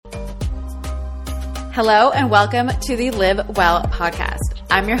Hello and welcome to the Live Well podcast.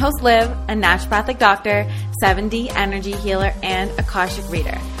 I'm your host, Liv, a naturopathic doctor, 7D energy healer, and Akashic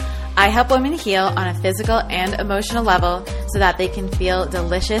reader. I help women heal on a physical and emotional level so that they can feel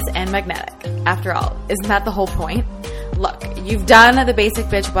delicious and magnetic. After all, isn't that the whole point? Look, you've done the basic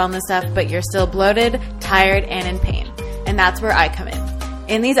bitch wellness stuff, but you're still bloated, tired, and in pain. And that's where I come in.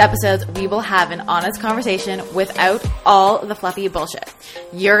 In these episodes, we will have an honest conversation without all the fluffy bullshit.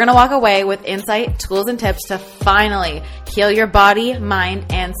 You're going to walk away with insight, tools, and tips to finally heal your body, mind,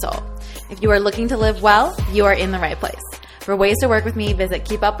 and soul. If you are looking to live well, you are in the right place. For ways to work with me, visit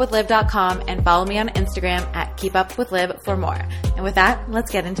keepupwithliv.com and follow me on Instagram at keepupwithliv for more. And with that,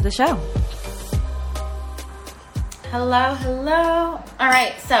 let's get into the show. Hello. All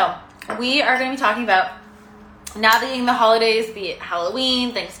right, so we are going to be talking about navigating the holidays, be it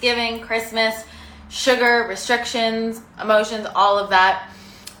Halloween, Thanksgiving, Christmas, sugar, restrictions, emotions, all of that.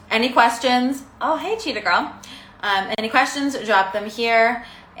 Any questions? Oh, hey, Cheetah Girl. Any questions, drop them here.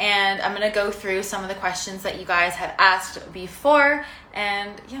 And I'm going to go through some of the questions that you guys had asked before.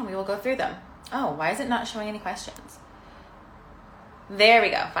 And yeah, we will go through them. Oh, why is it not showing any questions? There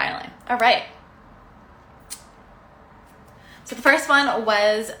we go, finally. All right. So the first one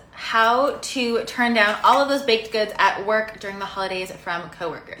was how to turn down all of those baked goods at work during the holidays from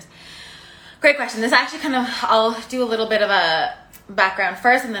coworkers. Great question. This actually I'll do a little bit of a background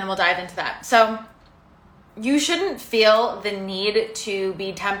first and then we'll dive into that. So you shouldn't feel the need to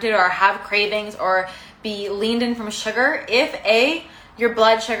be tempted or have cravings or be leaned in from sugar if A, your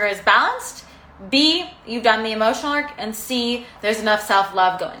blood sugar is balanced, B, you've done the emotional work, and C, there's enough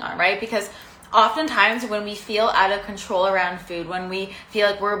self-love going on, right? Because oftentimes when we feel out of control around food, when we feel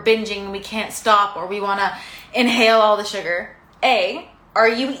like we're binging and we can't stop or we want to inhale all the sugar, A, are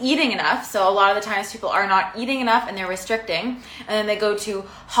you eating enough? So a lot of the times people are not eating enough and they're restricting. And then they go to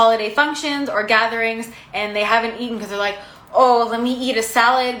holiday functions or gatherings and they haven't eaten because they're like, oh, let me eat a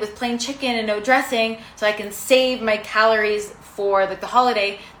salad with plain chicken and no dressing so I can save my calories for the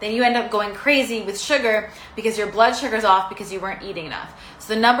holiday. Then you end up going crazy with sugar because your blood sugar's off because you weren't eating enough.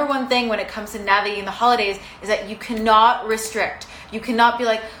 So the number one thing when it comes to navigating the holidays is that you cannot restrict. You cannot be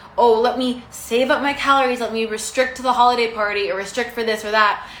like, oh, let me save up my calories, let me restrict to the holiday party or restrict for this or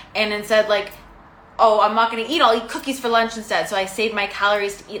that. And instead like, oh, I'm not going to eat, I'll eat cookies for lunch instead. So I save my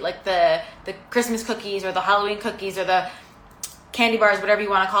calories to eat like the Christmas cookies or the Halloween cookies or the candy bars, whatever you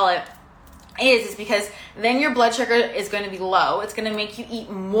want to call it. Is because then your blood sugar is going to be low. It's going to make you eat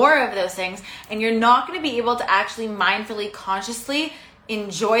more of those things and you're not going to be able to actually mindfully, consciously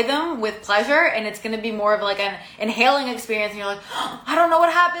enjoy them with pleasure, and it's going to be more of like an inhaling experience and you're like, oh, I don't know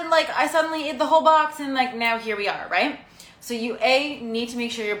what happened, like I suddenly ate the whole box and like now here we are, right? So you need to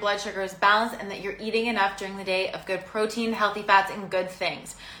make sure your blood sugar is balanced and that you're eating enough during the day of good protein, healthy fats, and good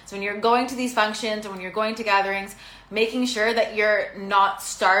things. So when you're going to these functions or when you're going to gatherings, making sure that you're not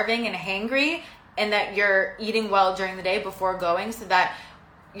starving and hangry and that you're eating well during the day before going so that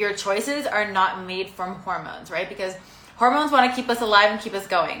your choices are not made from hormones, right? Because hormones want to keep us alive and keep us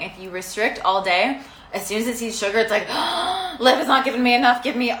going. If you restrict all day, as soon as it sees sugar, it's like, oh, Liv is not giving me enough.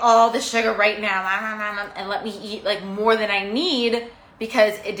 Give me all the sugar right now. And let me eat like more than I need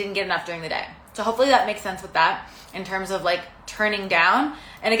because it didn't get enough during the day. So hopefully that makes sense with that in terms of like turning down.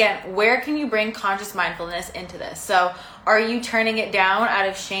 And again, where can you bring conscious mindfulness into this? So are you turning it down out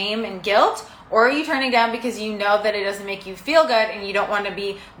of shame and guilt? Or are you turning down because you know that it doesn't make you feel good and you don't want to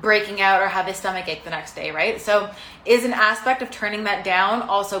be breaking out or have a stomach ache the next day, right? So is an aspect of turning that down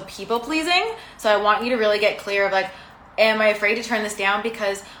also people pleasing? So I want you to really get clear of like, am I afraid to turn this down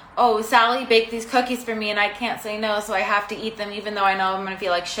because, oh, Sally baked these cookies for me and I can't say no, so I have to eat them even though I know I'm going to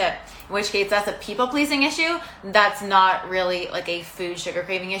feel like shit. In which case that's a people pleasing issue. That's not really like a food sugar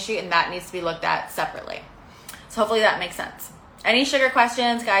craving issue, and that needs to be looked at separately. So hopefully that makes sense. Any sugar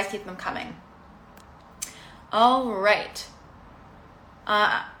questions, guys, keep them coming. All right.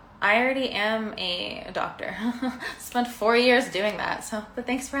 I already am a doctor. Spent 4 years doing that, but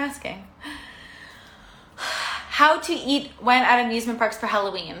thanks for asking. How to eat when at amusement parks for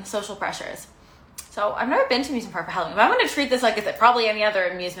Halloween, social pressures. So I've never been to amusement park for Halloween, but I'm going to treat this like it's probably any other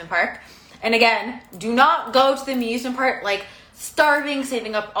amusement park. And again, do not go to the amusement park like starving,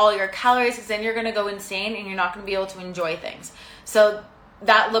 saving up all your calories, because then you're going to go insane and you're not going to be able to enjoy things. So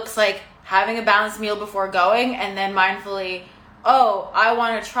that looks like having a balanced meal before going and then mindfully, oh, I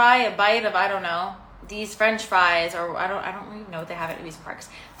want to try a bite of, I don't know, these French fries, or I don't even know what they have at amusement parks.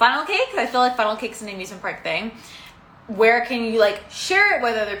 Funnel cake, I feel like funnel cake's an amusement park thing. Where can you like share it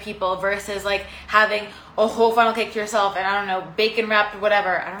with other people versus like having a whole funnel cake to yourself and I don't know, bacon wrapped,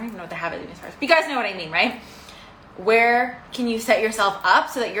 whatever. I don't even know what they have at amusement parks. But you guys know what I mean, right? Where can you set yourself up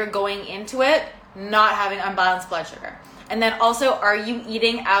so that you're going into it not having unbalanced blood sugar? And then also, are you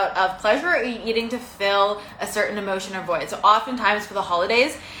eating out of pleasure, or are you eating to fill a certain emotion or void? So oftentimes for the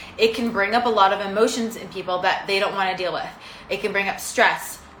holidays, it can bring up a lot of emotions in people that they don't want to deal with. It can bring up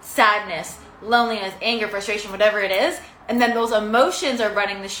stress, sadness, loneliness, anger, frustration, whatever it is. And then those emotions are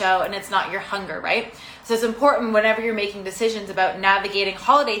running the show, and it's not your hunger, right? So it's important whenever you're making decisions about navigating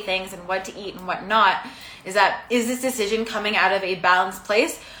holiday things and what to eat and what not, is this decision coming out of a balanced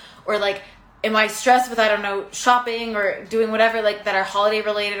place? Or like, am I stressed with, I don't know, shopping or doing whatever like that are holiday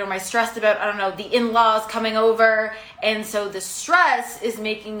related? Or am I stressed about, I don't know, the in-laws coming over? And so the stress is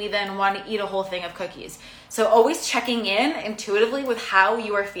making me then want to eat a whole thing of cookies. So always checking in intuitively with how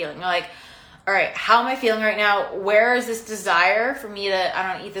you are feeling. You're like, all right, how am I feeling right now? Where is this desire for me to, I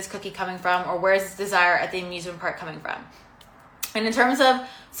don't know, eat this cookie coming from? Or where is this desire at the amusement park coming from? And in terms of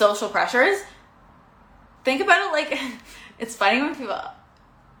social pressures, think about it like, it's funny when people,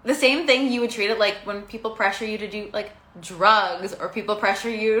 the same thing you would treat it like when people pressure you to do like drugs, or people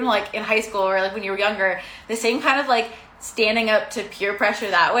pressure you like in high school or like when you were younger. The same kind of like standing up to peer pressure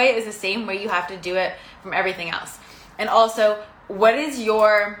that way is the same way you have to do it from everything else. And also, what is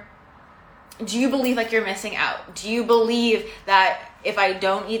do you believe like you're missing out? Do you believe that if I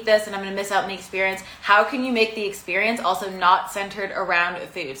don't eat this and I'm going to miss out on the experience? How can you make the experience also not centered around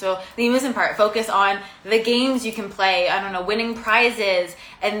food? So the amusement part, focus on the games you can play, I don't know, winning prizes,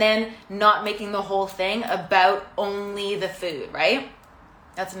 and then not making the whole thing about only the food, right?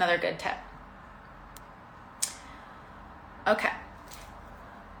 That's another good tip. Okay.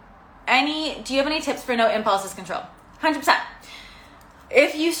 Do you have any tips for no impulses control? 100%.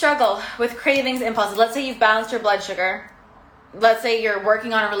 If you struggle with cravings, impulses, let's say you've balanced your blood sugar, let's say you're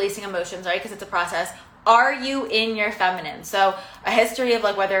working on releasing emotions, right? Because it's a process. Are you in your feminine? So a history of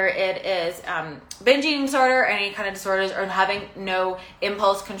like whether it is binge eating disorder, any kind of disorders, or having no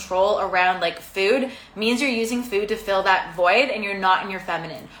impulse control around like food means you're using food to fill that void and you're not in your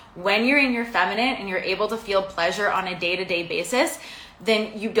feminine. When you're in your feminine and you're able to feel pleasure on a day-to-day basis,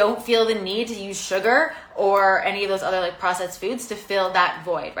 then you don't feel the need to use sugar or any of those other like processed foods to fill that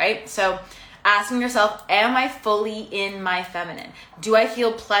void, right? So asking yourself, am I fully in my feminine? Do I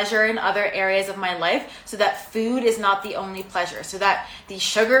feel pleasure in other areas of my life so that food is not the only pleasure? So that the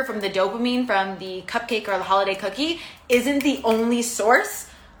sugar from the dopamine from the cupcake or the holiday cookie isn't the only source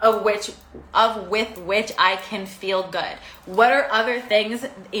with which I can feel good. What are other things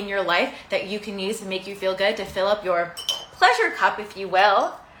in your life that you can use to make you feel good, to fill up your pleasure cup, if you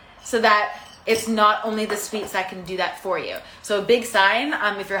will, so that it's not only the sweets that can do that for you. So a big sign,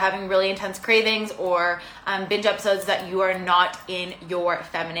 if you're having really intense cravings or binge episodes, that you are not in your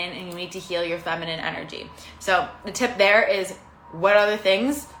feminine and you need to heal your feminine energy. So the tip there is, what other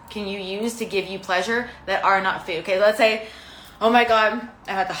things can you use to give you pleasure that are not food? Okay, let's say, oh my God,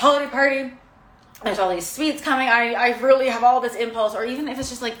 I'm at the holiday party, there's all these sweets coming, I really have all this impulse. Or even if it's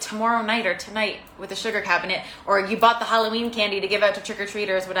just like tomorrow night or tonight with the sugar cabinet, or you bought the Halloween candy to give out to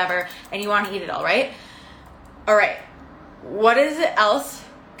trick-or-treaters, whatever, and you want to eat it all, right? All right, what is it else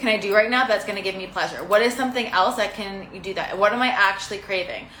can I do right now that's going to give me pleasure? What is something else that can do that? What am I actually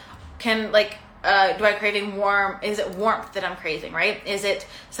craving? Do I craving is it warmth that I'm craving, right? Is it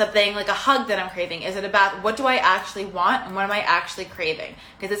something like a hug that I'm craving? Is it a bath? What do I actually want, and what am I actually craving?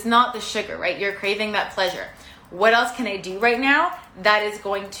 Because it's not the sugar, right? You're craving that pleasure. What else can I do right now that is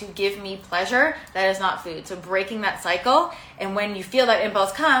going to give me pleasure that is not food? So breaking that cycle, and when you feel that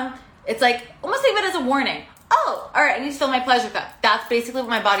impulse come, it's like, almost think of it as a warning. Oh, all right, I need to fill my pleasure cup. That's basically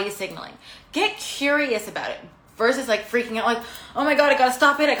what my body is signaling. Get curious about it. Versus like freaking out, like, oh my God, I gotta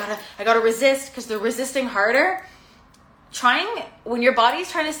stop it. I gotta resist, because they're resisting harder. When your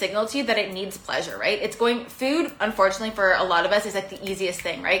body's trying to signal to you that it needs pleasure, right? Food, unfortunately, for a lot of us is like the easiest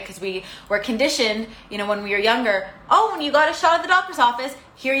thing, right? Because we were conditioned, when we were younger, when you got a shot at the doctor's office,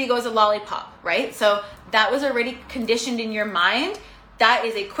 here you go as a lollipop, right? So that was already conditioned in your mind. That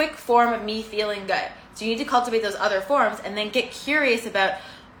is a quick form of me feeling good. So you need to cultivate those other forms and then get curious about,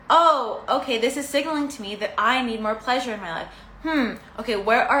 oh, okay, this is signaling to me that I need more pleasure in my life. Okay,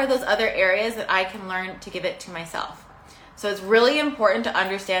 where are those other areas that I can learn to give it to myself? So it's really important to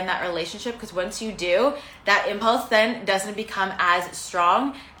understand that relationship, because once you do, that impulse then doesn't become as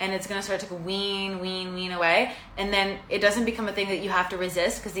strong, and it's going to start to wean away. And then it doesn't become a thing that you have to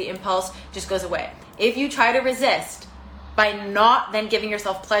resist, because the impulse just goes away. If you try to resist by not then giving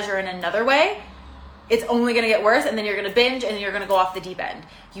yourself pleasure in another way, it's only going to get worse, and then you're going to binge, and then you're going to go off the deep end.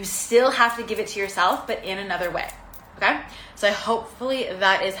 You still have to give it to yourself, but in another way. Okay? So hopefully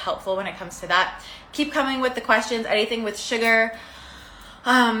that is helpful when it comes to that. Keep coming with the questions, anything with sugar,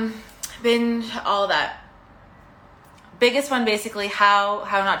 binge, all that. biggest one, basically, how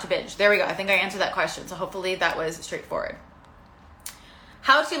not to binge. There we go. I think I answered that question. So hopefully that was straightforward.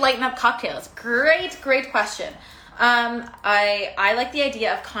 How to lighten up cocktails. Great question. I like the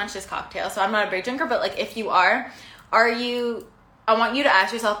idea of conscious cocktails. So I'm not a big drinker, but like if you are you, I want you to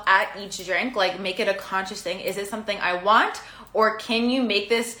ask yourself at each drink, like make it a conscious thing. Is it something I want? Or can you make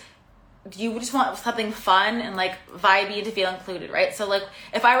this, do you just want something fun and like vibey to feel included, right? So like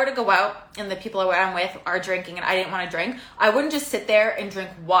if I were to go out and the people I'm with are drinking and I didn't want to drink, I wouldn't just sit there and drink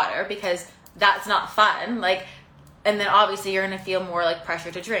water because that's not fun. Like, and then obviously you're going to feel more like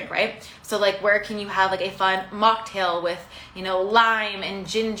pressure to drink, right? So like where can you have like a fun mocktail with, you know, lime and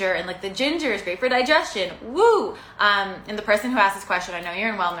ginger, and like the ginger is great for digestion. Woo! And the person who asked this question, I know you're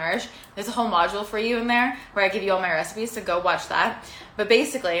in Well Nourished. There's a whole module for you in there where I give you all my recipes, so go watch that. But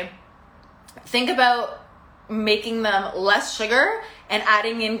basically, think about making them less sugar and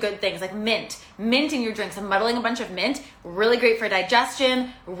adding in good things like mint in your drinks. I'm muddling a bunch of mint, really great for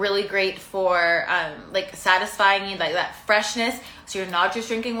digestion, really great for like satisfying you, like that freshness. So you're not just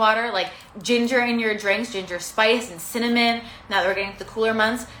drinking water. Like ginger in your drinks, ginger spice and cinnamon. Now that we're getting to the cooler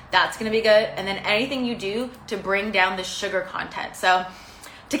months, that's gonna be good. And then anything you do to bring down the sugar content. So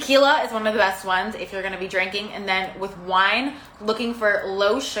tequila is one of the best ones if you're going to be drinking. And then with wine, looking for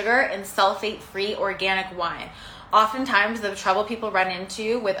low sugar and sulfate-free organic wine. Oftentimes, the trouble people run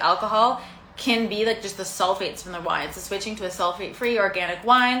into with alcohol can be like just the sulfates from the wine. So switching to a sulfate-free organic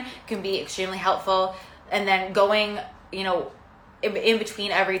wine can be extremely helpful. And then going, you know, in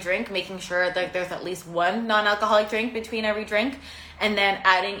between every drink, making sure that there's at least one non-alcoholic drink between every drink. And then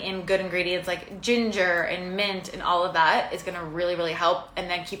adding in good ingredients like ginger and mint and all of that is going to really, really help. And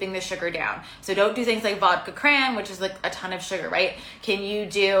then keeping the sugar down. So don't do things like vodka cran, which is like a ton of sugar, right? Can you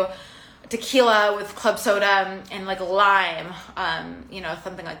do tequila with club soda and like lime, you know,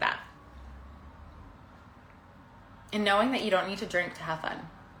 something like that. And knowing that you don't need to drink to have fun.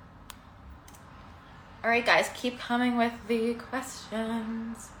 All right, guys, keep coming with the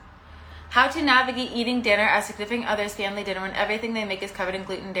questions. How to navigate eating dinner at significant other's family dinner when everything they make is covered in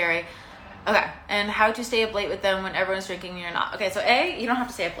gluten, dairy. Okay, and how to stay up late with them when everyone's drinking and you're not. Okay, so A, you don't have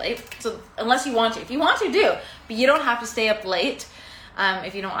to stay up late. So unless you want to. If you want to, do. But you don't have to stay up late.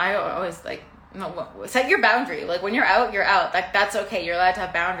 If you don't, I always like, no, set your boundary. Like when you're out, you're out. That's okay. You're allowed to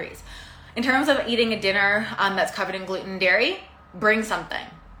have boundaries. In terms of eating a dinner that's covered in gluten and dairy, bring something.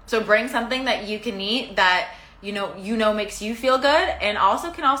 So bring something that you can eat that you know makes you feel good, and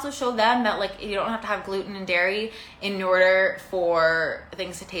also can also show them that like you don't have to have gluten and dairy in order for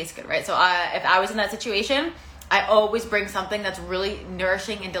things to taste good, right? So if I was in that situation, I always bring something that's really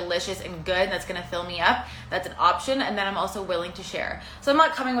nourishing and delicious and good, that's gonna fill me up. That's an option, and then I'm also willing to share. So I'm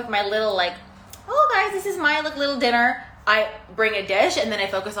not coming with my little like, oh guys, this is my like little dinner. I bring a dish, and then I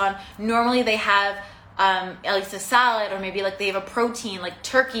focus on, normally they have at least a salad, or maybe like they have a protein like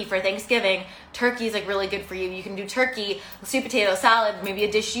turkey for Thanksgiving. Turkey is like really good for you. You can do turkey, sweet potato salad, maybe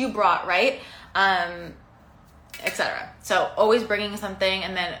a dish you brought, right? Etc. So always bringing something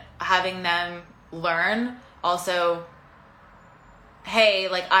and then having them learn. Also, hey,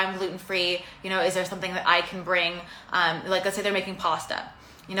 like I'm gluten free, you know, is there something that I can bring? Like let's say they're making pasta,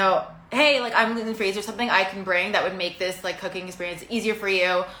 you know, hey, like I'm gluten free, is there something I can bring that would make this like cooking experience easier for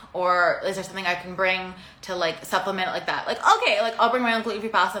you? Or is there something I can bring to like supplement it like that? Like, okay, like I'll bring my own gluten free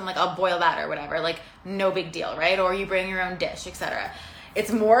pasta and like I'll boil that or whatever, like no big deal, right? Or you bring your own dish, etc.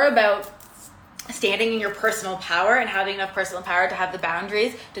 It's more about standing in your personal power and having enough personal power to have the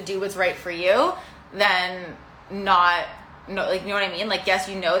boundaries to do what's right for you than not. No, like, you know what I mean? Like, yes,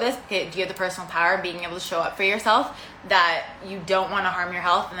 you know this, do you have the personal power of being able to show up for yourself, that you don't want to harm your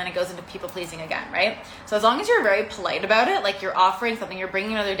health, and then it goes into people pleasing again, right? So as long as you're very polite about it, like you're offering something, you're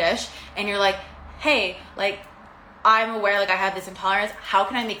bringing another dish, and you're like, hey, like, I'm aware, like I have this intolerance, how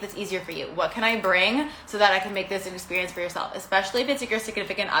can I make this easier for you? What can I bring so that I can make this an experience for yourself? Especially if it's like your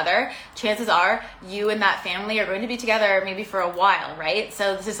significant other, chances are you and that family are going to be together maybe for a while, right?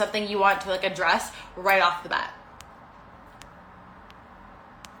 So this is something you want to like address right off the bat.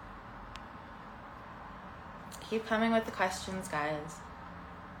 Keep coming with the questions, guys.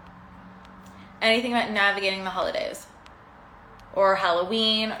 Anything about navigating the holidays or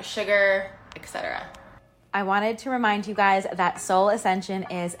Halloween, sugar, etc. I wanted to remind you guys that Soul Ascension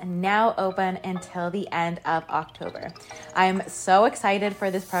is now open until the end of October. I'm so excited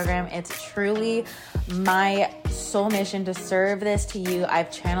for this program. It's truly my soul mission to serve this to you. I've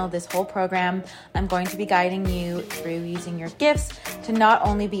channeled this whole program. I'm going to be guiding you through using your gifts to not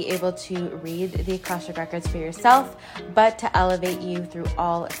only be able to read the Akashic Records for yourself, but to elevate you through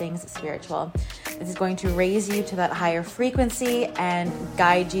all things spiritual. This is going to raise you to that higher frequency and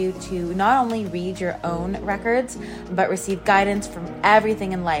guide you to not only read your own records, but receive guidance from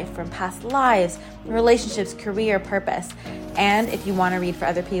everything in life, from past lives, relationships, career, purpose. And if you want to read for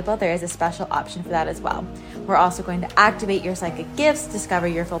other people, there is a special option for that as well. We're also going to activate your psychic gifts, discover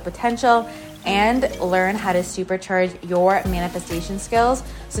your full potential, and learn how to supercharge your manifestation skills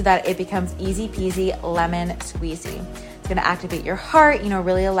so that it becomes easy peasy lemon squeezy. It's going to activate your heart,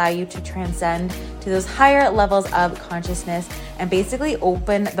 really allow you to transcend to those higher levels of consciousness and basically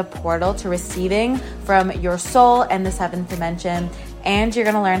open the portal to receiving from your soul and the seventh dimension. And you're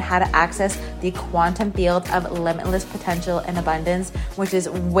going to learn how to access the quantum field of limitless potential and abundance, which is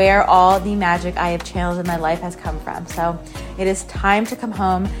where all the magic I have channeled in my life has come from. So it is time to come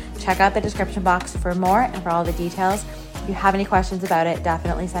home. Check out the description box for more and for all the details. If you have any questions about it,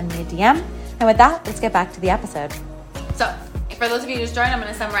 definitely send me a DM. And with that, let's get back to the episode. So for those of you who just joined, I'm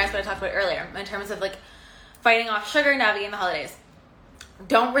going to summarize what I talked about earlier in terms of fighting off sugar, navigating the holidays.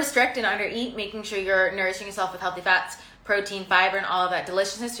 Don't restrict and undereat, making sure you're nourishing yourself with healthy fats, protein, fiber, and all of that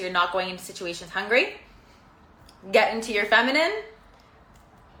deliciousness so you're not going into situations hungry. Get into your feminine.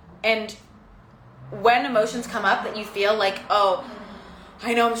 And when emotions come up that you feel like, oh,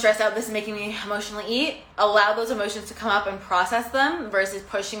 I know I'm stressed out, this is making me emotionally eat, allow those emotions to come up and process them versus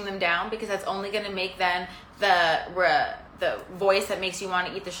pushing them down, because that's only going to make then the voice that makes you want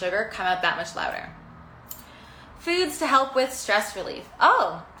to eat the sugar come out that much louder. Foods to help with stress relief.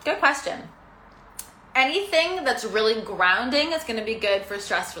 Oh, good question. Anything that's really grounding is going to be good for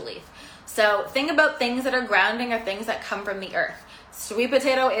stress relief. So think about things that are grounding or things that come from the earth. Sweet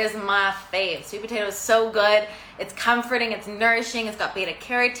potato is my fave. Sweet potato is so good. It's comforting, it's nourishing, it's got beta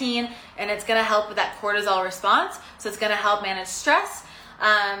carotene, and it's going to help with that cortisol response. So it's going to help manage stress.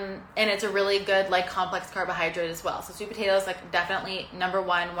 And it's a really good complex carbohydrate as well. So sweet potato is definitely number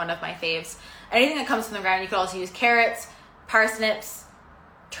one of my faves. Anything that comes from the ground, you could also use carrots, parsnips,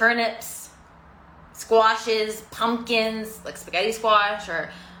 turnips, squashes, pumpkins, like spaghetti squash,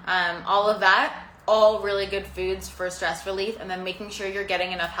 or all of that. All really good foods for stress relief. And then making sure you're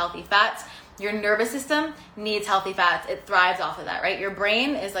getting enough healthy fats. Your nervous system needs healthy fats. It thrives off of that, right? Your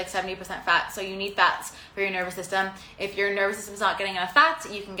brain is 70% fat, so you need fats for your nervous system. If your nervous system's not getting enough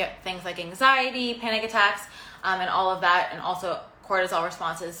fats, you can get things like anxiety, panic attacks, and all of that, and also cortisol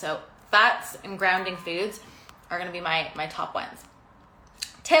responses. So fats and grounding foods are going to be my top ones.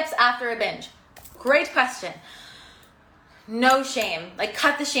 Tips after a binge. Great question. No shame.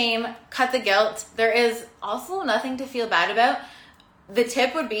 Cut the shame, cut the guilt. There is also nothing to feel bad about. The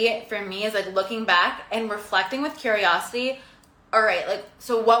tip would be, for me, is looking back and reflecting with curiosity. All right,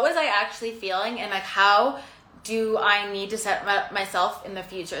 so what was I actually feeling, and how do I need to set myself in the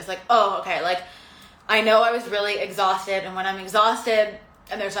future? It's I know I was really exhausted, and when I'm exhausted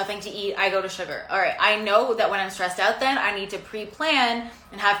and there's nothing to eat, I go to sugar. All right, I know that when I'm stressed out, then I need to pre-plan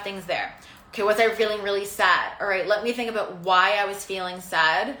and have things there. Okay, was I feeling really sad? All right, let me think about why I was feeling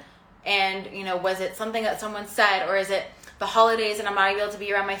sad. And, was it something that someone said, or is it the holidays and I'm not able to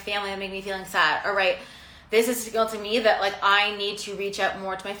be around my family that make me feeling sad? All right, this is a signal to me that I need to reach out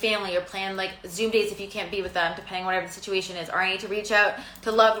more to my family, or plan Zoom dates if you can't be with them, depending on whatever the situation is. Or I need to reach out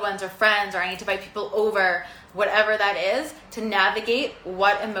to loved ones or friends, or I need to invite people over, whatever that is, to navigate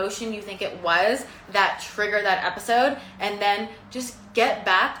what emotion you think it was that triggered that episode. And then just get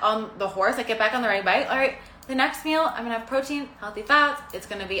back on the horse, get back on the right bike. All right, the next meal, I'm going to have protein, healthy fats. It's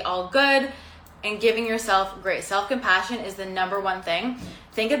going to be all good. And giving yourself grace. Self-compassion is the number one thing.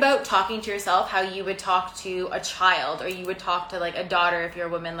 Think about talking to yourself how you would talk to a child, or you would talk to a daughter if you're a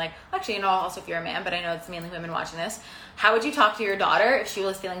woman. Also if you're a man, but I know it's mainly women watching this. How would you talk to your daughter if she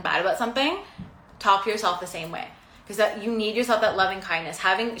was feeling bad about something? Talk to yourself the same way. Because that you need yourself that loving kindness.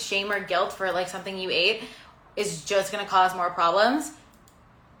 Having shame or guilt for something you ate is just going to cause more problems.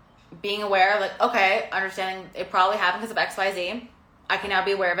 Being aware okay, understanding it probably happened because of XYZ. I can now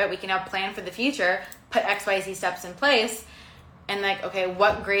be aware of it. We can now plan for the future, put XYZ steps in place, and okay,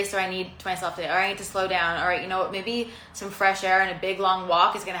 what grace do I need to myself today? Or I need to slow down. All right, maybe some fresh air and a big long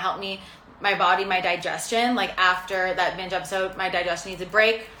walk is going to help me, my body, my digestion. After that binge episode, my digestion needs a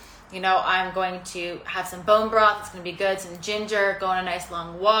break. I'm going to have some bone broth. It's going to be good. Some ginger, go on a nice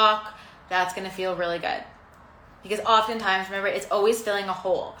long walk. That's going to feel really good. Because oftentimes, remember, it's always filling a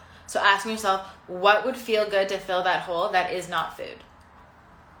hole. So asking yourself, what would feel good to fill that hole that is not food?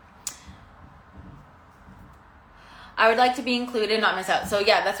 I would like to be included, not miss out. So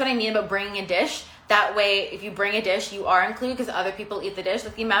yeah, that's what I mean about bringing a dish. That way, if you bring a dish, you are included because other people eat the dish.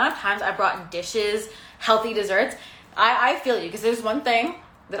 The amount of times I brought dishes, healthy desserts, I feel you. Because there's one thing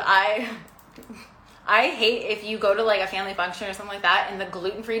that I hate if you go to a family function or something like that, and the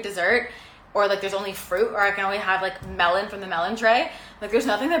gluten-free dessert or like there's only fruit, or I can only have like melon from the melon tray. Like there's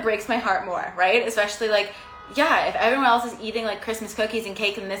nothing that breaks my heart more, right? Especially like, yeah, if everyone else is eating like Christmas cookies and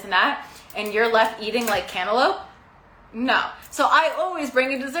cake and this and that, and you're left eating like cantaloupe, no. So I always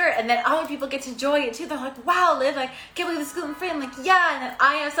bring a dessert, and then other people get to enjoy it too. They're like, wow, Liv, I can't believe this is gluten free. I'm like, yeah, and then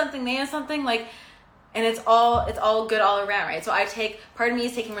I have something, they have something, like, and it's all good all around, right? So part of me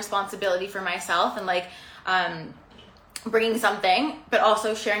is taking responsibility for myself and like bringing something, but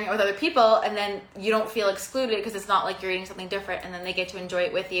also sharing it with other people, and then you don't feel excluded because it's not like you're eating something different, and then they get to enjoy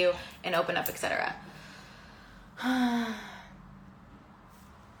it with you and open up, etc.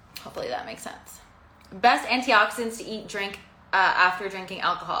 Hopefully that makes sense. Best antioxidants to drink after drinking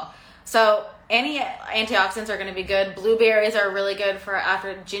alcohol. So any antioxidants are going to be good. Blueberries are really good for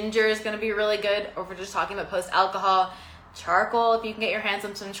after. Ginger is going to be really good. Or if we're just talking about post-alcohol, charcoal, if you can get your hands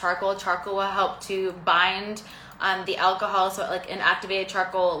on some charcoal will help to bind the alcohol. So like an activated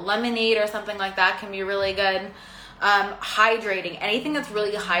charcoal lemonade or something like that can be really good. Hydrating. Anything that's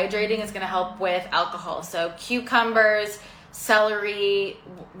really hydrating is going to help with alcohol. So cucumbers, celery,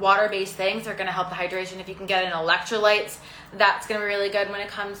 water-based things are going to help the hydration. If you can get in electrolytes, that's going to be really good when it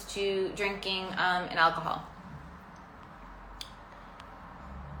comes to drinking an alcohol.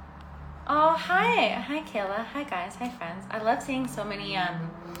 Oh, hi Kayla, hi guys, hi friends. I love seeing so many of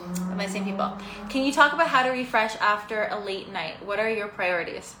my same people. Can you talk about how to refresh after a late night? What are your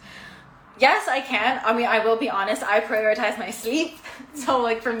priorities? Yes, I can. I mean, I will be honest, I prioritize my sleep. So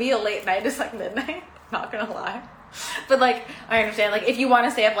like for me, a late night is like midnight, not gonna lie. But like, I understand, like if you want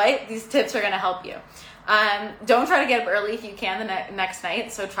to stay up late, these tips are going to help you. Don't try to get up early if you can the next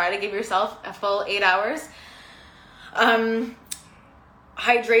night. So try to give yourself a full 8 hours.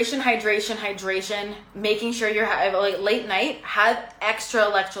 Hydration, making sure you're like late night, have extra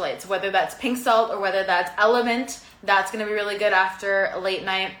electrolytes, whether that's pink salt or whether that's Element. That's going to be really good after a late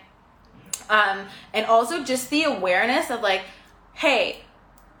night. And also just the awareness of like, hey,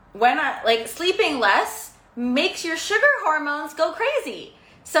 when I like sleeping less makes your sugar hormones go crazy.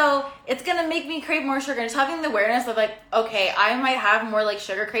 So it's going to make me crave more sugar. And just having the awareness of like, okay, I might have more like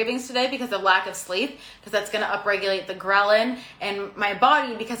sugar cravings today because of lack of sleep, because that's going to upregulate the ghrelin, and my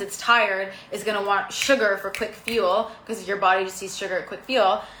body, because it's tired, is going to want sugar for quick fuel, because your body just sees sugar at quick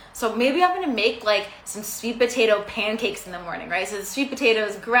fuel. So maybe I'm going to make like some sweet potato pancakes in the morning, right? So the sweet potato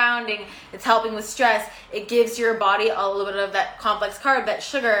is grounding, it's helping with stress. It gives your body a little bit of that complex carb, that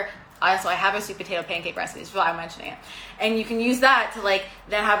sugar. So I have a sweet potato pancake recipe, that's why I'm mentioning it. And you can use that to like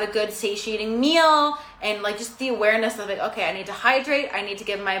then have a good satiating meal, and like just the awareness of like, okay, I need to hydrate, I need to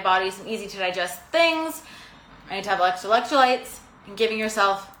give my body some easy to digest things, I need to have extra electrolytes, and giving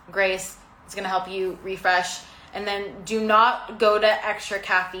yourself grace is going to help you refresh. And then do not go to extra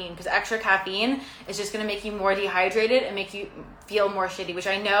caffeine, because extra caffeine is just going to make you more dehydrated and make you feel more shitty, which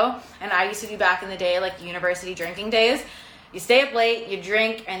I know, and I used to do back in the day, like university drinking days. You stay up late, you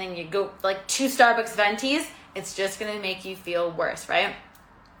drink, and then you go like 2 Starbucks ventis. It's just going to make you feel worse, right?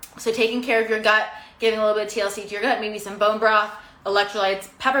 So taking care of your gut, giving a little bit of TLC to your gut, maybe some bone broth, electrolytes,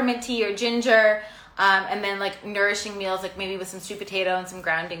 peppermint tea or ginger, and then like nourishing meals, like maybe with some sweet potato and some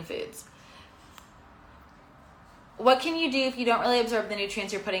grounding foods. What can you do if you don't really absorb the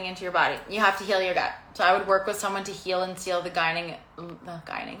nutrients you're putting into your body? You have to heal your gut. So I would work with someone to heal and seal the lining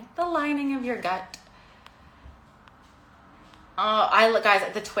of your gut. Guys,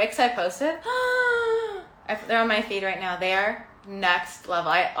 the Twix I posted, they're on my feed right now. They are next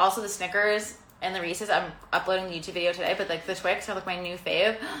level. Also the Snickers and the Reese's. I'm uploading the YouTube video today, but like the Twix are like my new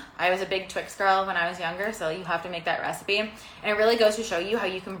fave. I was a big Twix girl when I was younger, so you have to make that recipe. And it really goes to show you how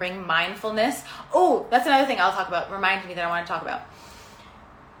you can bring mindfulness. Oh, that's another thing I'll talk about. Remind me that I want to talk about.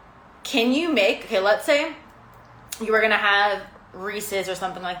 Can you make, let's say you were going to have Reese's or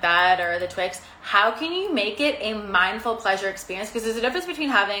something like that, or the Twix. How can you make it a mindful pleasure experience? Because there's a difference between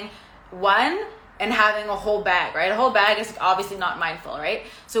having one and having a whole bag, right? A whole bag is obviously not mindful, right?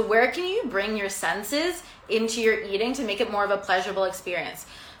 So where can you bring your senses into your eating to make it more of a pleasurable experience?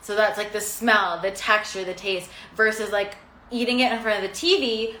 So that's like the smell, the texture, the taste, versus like eating it in front of the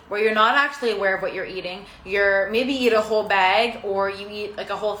TV where you're not actually aware of what you're eating. You're maybe eat a whole bag, or you eat like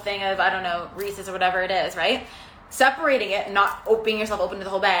a whole thing of, I don't know, Reese's or whatever it is, right? Separating it, not opening yourself open to the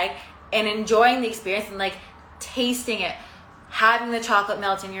whole bag, and enjoying the experience and like tasting it, having the chocolate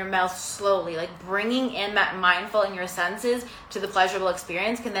melt in your mouth slowly, like bringing in that mindful in your senses to the pleasurable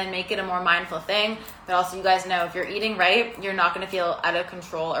experience can then make it a more mindful thing. But also, you guys know, if you're eating right, you're not going to feel out of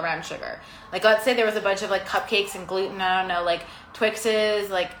control around sugar. Like let's say there was a bunch of like cupcakes and gluten, I don't know, like Twixes,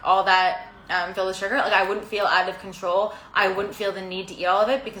 like all that filled with sugar. Like I wouldn't feel out of control. I wouldn't feel the need to eat all of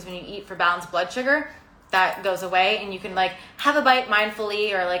it, because when you eat for balanced blood sugar, that goes away, and you can like have a bite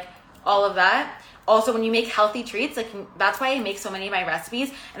mindfully, or like all of that. Also, when you make healthy treats, like that's why I make so many of my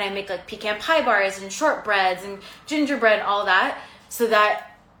recipes, and I make like pecan pie bars and shortbreads and gingerbread and all that, so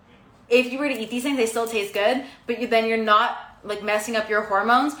that if you were to eat these things, they still taste good, but then you're not like messing up your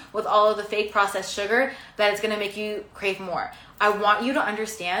hormones with all of the fake processed sugar that is going to make you crave more. I want you to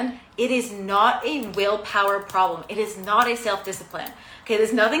understand it is not a willpower problem. It is not a self-discipline. Okay,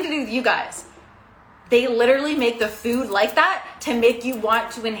 there's nothing to do with you guys. They literally make the food like that to make you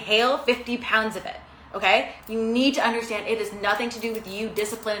want to inhale 50 pounds of it, okay? You need to understand it has nothing to do with you,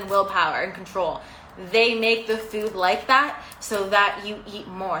 discipline and willpower and control. They make the food like that so that you eat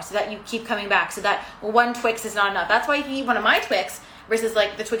more, so that you keep coming back, so that one Twix is not enough. That's why if you eat one of my Twix versus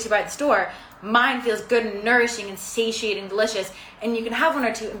like the Twix you buy at the store, mine feels good and nourishing and satiating, delicious, and you can have one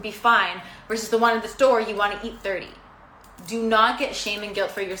or two and be fine, versus the one at the store, you want to eat 30. Do not get shame and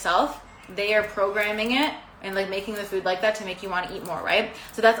guilt for yourself. They are programming it and like making the food like that to make you want to eat more, right?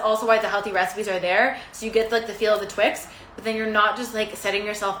 So that's also why the healthy recipes are there. So you get like the feel of the Twix, but then you're not just like setting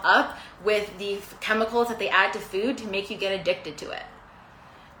yourself up with the chemicals that they add to food to make you get addicted to it.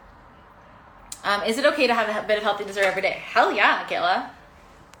 Is it okay to have a bit of healthy dessert every day? Hell yeah, Kayla.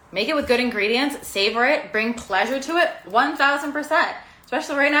 Make it with good ingredients, savor it, bring pleasure to it, 1000%.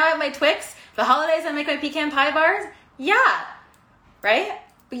 Especially right now at my Twix, the holidays I make my pecan pie bars, yeah, right?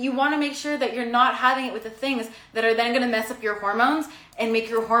 But you want to make sure that you're not having it with the things that are then going to mess up your hormones and make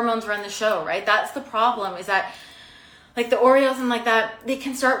your hormones run the show, right? That's the problem, is that like the Oreos and like that, they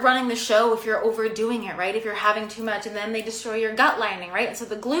can start running the show if you're overdoing it, right? If you're having too much, and then they destroy your gut lining, right? And so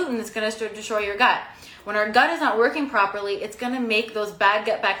the gluten is going to destroy your gut. When our gut is not working properly, it's going to make those bad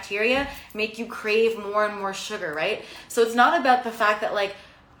gut bacteria make you crave more and more sugar, right? So it's not about the fact that like,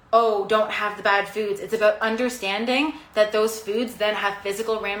 oh, don't have the bad foods. It's about understanding that those foods then have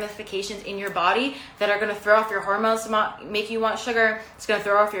physical ramifications in your body that are going to throw off your hormones to make you want sugar. It's going to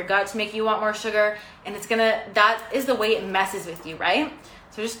throw off your gut to make you want more sugar. And that is the way it messes with you, right?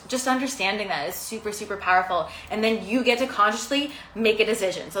 So just understanding that is super, super powerful. And then you get to consciously make a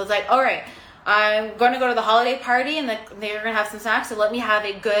decision. So it's like, all right, I'm going to go to the holiday party and they're going to have some snacks. So let me have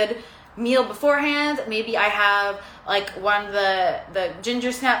a good meal beforehand. Maybe I have like one of the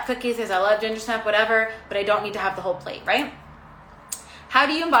ginger snap cookies because I love ginger snap, whatever, but I don't need to have the whole plate, right? How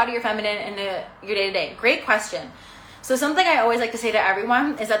do you embody your feminine in your day-to-day? Great question. So something I always like to say to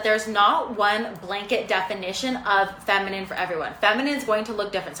everyone is that there's not one blanket definition of feminine for everyone. Feminine is going to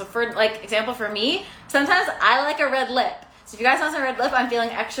look different. So for like example, for me, sometimes I like a red lip. So if you guys want some red lip, I'm feeling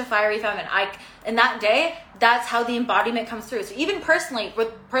extra fiery feminine. In that day, that's how the embodiment comes through. So even personally,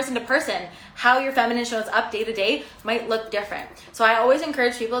 with person to person, how your feminine shows up day to day might look different. So I always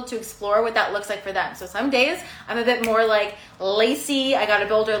encourage people to explore what that looks like for them. So some days I'm a bit more like lacy, I got a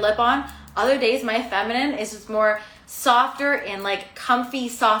bolder lip on. Other days my feminine is just more softer and like comfy,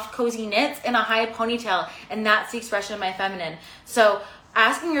 soft, cozy knits in a high ponytail. And that's the expression of my feminine. So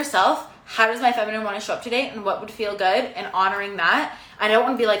asking yourself, how does my feminine want to show up today and what would feel good, and honoring that. I don't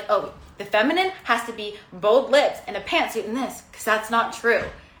want to be like, oh, the feminine has to be bold lips and a pantsuit and this, because that's not true.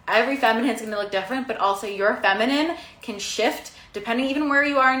 Every feminine is going to look different, but also your feminine can shift depending even where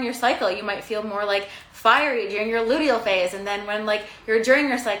you are in your cycle. You might feel more like fiery during your luteal phase, and then when like you're during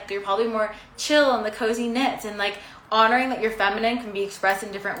your cycle, you're probably more chill in the cozy knits, and like honoring that your feminine can be expressed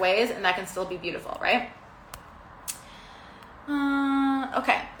in different ways, and that can still be beautiful, right?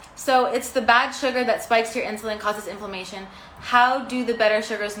 Okay. So it's the bad sugar that spikes your insulin, causes inflammation. How do the better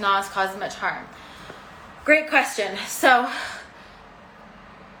sugars not cause as much harm? Great question. So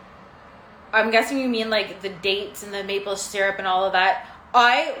I'm guessing you mean like the dates and the maple syrup and all of that.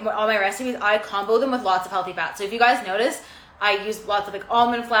 All my recipes, I combo them with lots of healthy fats. So if you guys notice, I use lots of like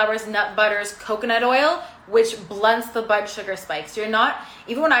almond flours, nut butters, coconut oil, which blunts the blood sugar spikes. You're not,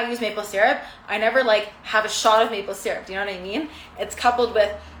 even when I use maple syrup, I never like have a shot of maple syrup. Do you know what I mean? It's coupled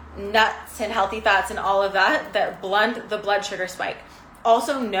with nuts and healthy fats and all of that blunt the blood sugar spike.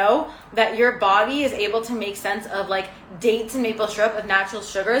 Also know that your body is able to make sense of like dates and maple syrup of natural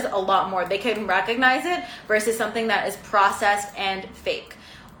sugars a lot more. They can recognize it versus something that is processed and fake.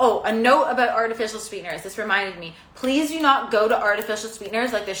 Oh, a note about artificial sweeteners. This reminded me. Please do not go to artificial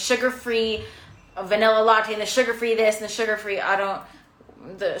sweeteners like the sugar-free vanilla latte and the sugar-free this and the sugar-free whatevers.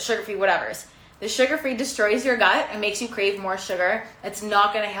 The sugar-free destroys your gut and makes you crave more sugar. It's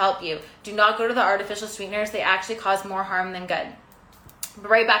not going to help you. Do not go to the artificial sweeteners. They actually cause more harm than good. But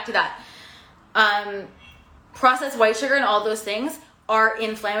right back to that. Processed white sugar and all those things are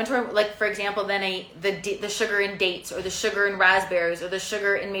inflammatory. Like for example, then the sugar in dates or the sugar in raspberries or the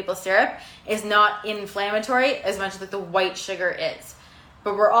sugar in maple syrup is not inflammatory as much as like the white sugar is.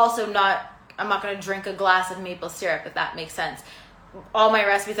 But we're also not, I'm not going to drink a glass of maple syrup, if that makes sense. all my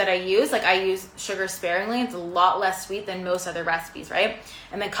recipes that I use, like I use sugar sparingly. It's a lot less sweet than most other recipes, right?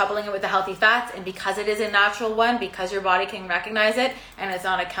 And then coupling it with the healthy fats, and because it is a natural one, because your body can recognize it and it's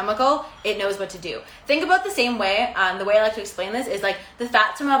not a chemical, it knows what to do. Think about the same way, the way I like to explain this is like the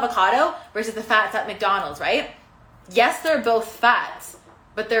fats from avocado versus the fats at McDonald's, right? Yes, they're both fats,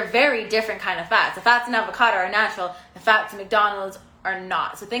 but they're very different kind of fats. The fats in avocado are natural, the fats in McDonald's are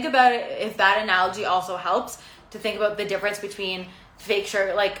not. So think about it, if that analogy also helps, to think about the difference between fake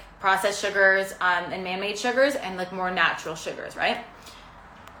sugar, like processed sugars and man-made sugars, and like more natural sugars, right?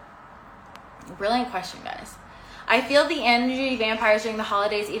 Brilliant question, guys. I feel the energy vampires during the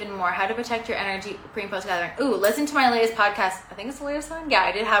holidays even more. How to protect your energy pre and post gathering. Ooh, listen to my latest podcast. I think it's the latest one. Yeah,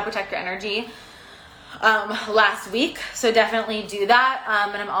 I did How to Protect Your Energy last week, so definitely do that.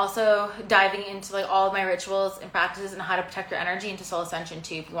 And I'm also diving into like all of my rituals and practices and how to protect your energy into Soul Ascension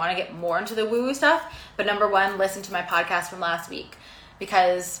too, if you want to get more into the woo-woo stuff. But number one, listen to my podcast from last week,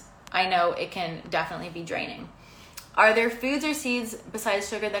 because I know it can definitely be draining. Are there foods or seeds besides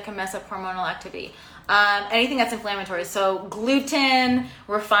sugar that can mess up hormonal activity? Anything that's inflammatory. So gluten,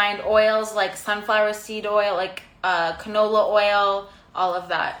 refined oils like sunflower seed oil, like canola oil, all of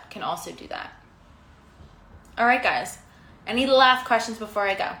that can also do that. All right, guys. Any last questions before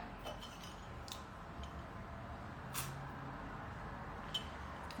I go?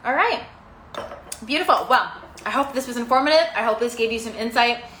 All right. Beautiful. Well, I hope this was informative. I hope this gave you some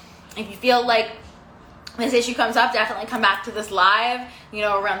insight. If you feel like this issue comes up, definitely come back to this live,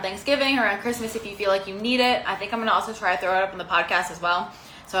 around Thanksgiving, around Christmas, if you feel like you need it. I think I'm going to also try to throw it up on the podcast as well.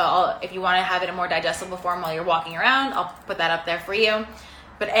 So if you want to have it in more digestible form while you're walking around, I'll put that up there for you.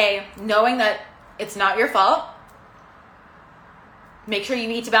 But knowing that it's not your fault, make sure you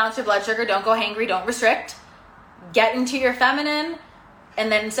eat to balance your blood sugar. Don't go hangry. Don't restrict. Get into your feminine.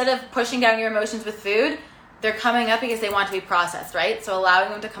 And then instead of pushing down your emotions with food, they're coming up because they want to be processed, right? So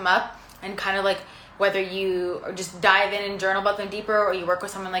allowing them to come up, and kind of like whether you just dive in and journal about them deeper, or you work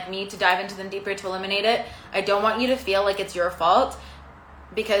with someone like me to dive into them deeper to eliminate it. I don't want you to feel like it's your fault,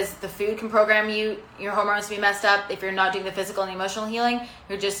 because the food can program your hormones to be messed up. If you're not doing the physical and emotional healing,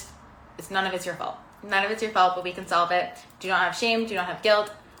 none of it's your fault. None of it's your fault, but we can solve it. Do not have shame. Do not have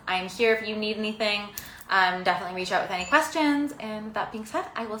guilt. I am here if you need anything. Definitely reach out with any questions. And with that being said,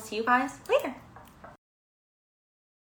 I will see you guys later.